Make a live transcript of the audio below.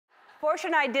Portia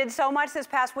and I did so much this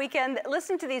past weekend.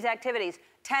 Listen to these activities: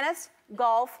 tennis,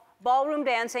 golf, ballroom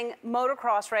dancing,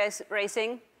 motocross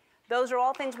racing. Those are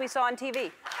all things we saw on TV.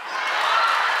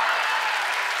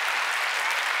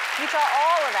 We saw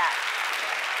all of that.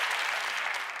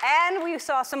 And we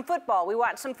saw some football. We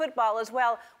watched some football as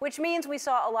well, which means we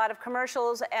saw a lot of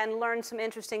commercials and learned some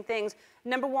interesting things.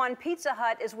 Number one, Pizza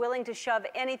Hut is willing to shove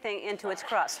anything into its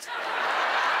crust.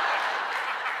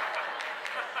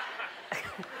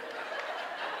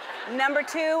 Number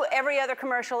two, every other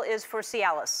commercial is for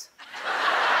Cialis.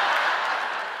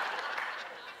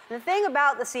 The thing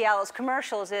about the Cialis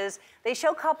commercials is they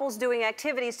show couples doing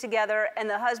activities together and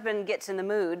the husband gets in the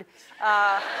mood.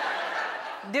 Some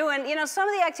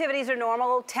of the activities are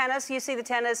normal. Tennis, you see the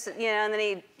tennis, and then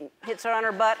he hits her on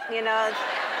her butt,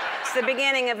 It's the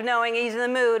beginning of knowing he's in the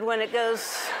mood when it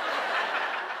goes.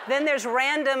 Then there's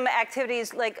random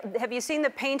activities, like, have you seen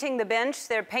the painting the bench?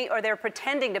 They're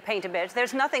pretending to paint a bench.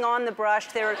 There's nothing on the brush.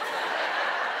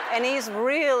 And he's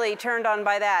really turned on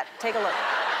by that. Take a look.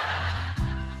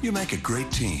 You make a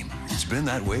great team. It's been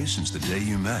that way since the day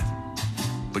you met.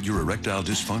 But your erectile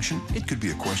dysfunction, it could be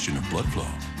a question of blood flow.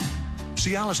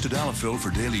 Cialis Tadalafil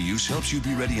for daily use helps you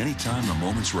be ready anytime the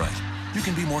moment's right. You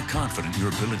can be more confident in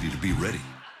your ability to be ready.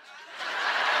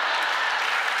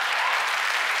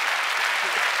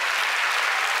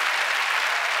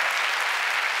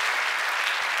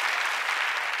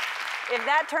 If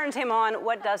that turns him on,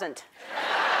 what doesn't?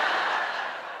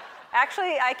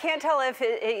 Actually, I can't tell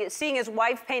if seeing his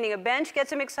wife painting a bench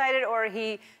gets him excited, or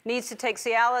he needs to take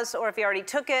Cialis, or if he already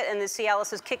took it and the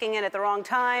Cialis is kicking in at the wrong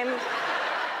time.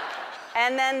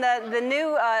 And then the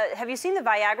new, have you seen the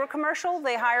Viagra commercial?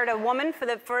 They hired a woman for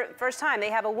the first time.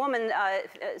 They have a woman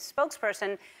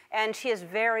spokesperson, and she is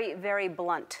very, very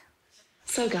blunt.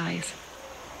 So guys,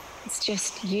 it's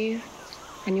just you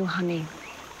and your honey.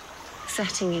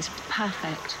 Setting is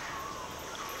perfect.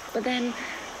 But then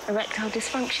erectile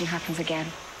dysfunction happens again.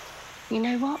 You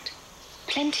know what?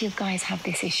 Plenty of guys have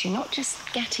this issue, not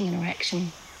just getting an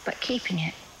erection, but keeping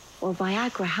it. Well,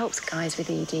 Viagra helps guys with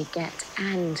ED get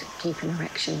and keep an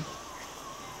erection.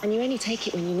 And you only take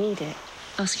it when you need it.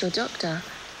 Ask your doctor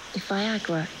if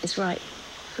Viagra is right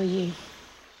for you.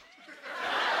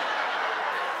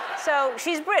 So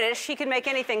she's British. She can make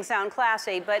anything sound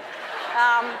classy, but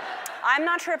I'm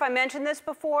not sure if I mentioned this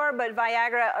before, but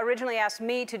Viagra originally asked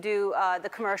me to do the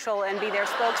commercial and be their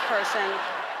spokesperson.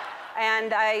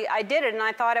 And I did it, and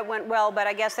I thought it went well, but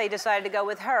I guess they decided to go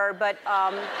with her. But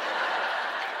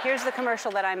here's the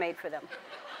commercial that I made for them.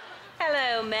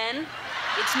 Hello, men.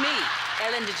 It's me,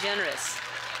 Ellen DeGeneres.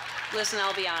 Listen,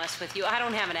 I'll be honest with you. I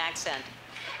don't have an accent.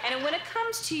 And when it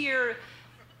comes to your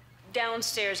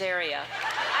downstairs area,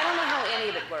 I don't know how any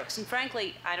of it works, and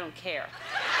frankly, I don't care.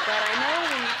 But I know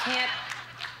when you can't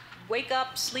wake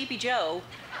up Sleepy Joe,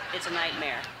 it's a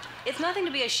nightmare. It's nothing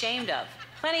to be ashamed of.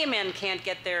 Plenty of men can't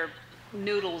get their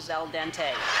noodles al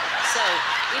dente. So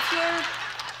if your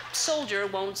soldier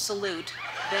won't salute,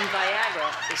 then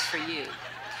Viagra is for you.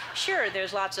 Sure,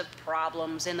 there's lots of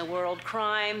problems in the world: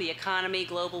 crime, the economy,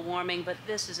 global warming, but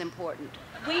this is important.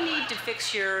 We need to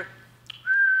fix your...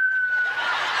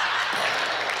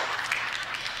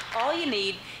 All you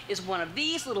need is one of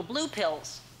these little blue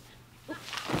pills.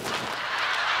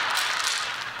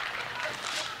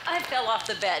 I fell off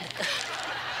the bed.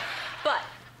 But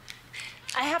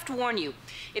I have to warn you,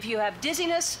 if you have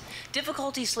dizziness,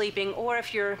 difficulty sleeping, or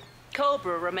if your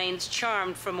cobra remains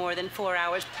charmed for more than 4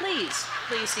 hours, please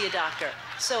see a doctor.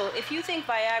 So if you think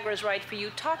Viagra is right for you,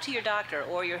 talk to your doctor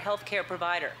or your healthcare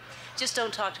provider. Just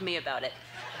don't talk to me about it.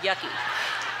 Yucky.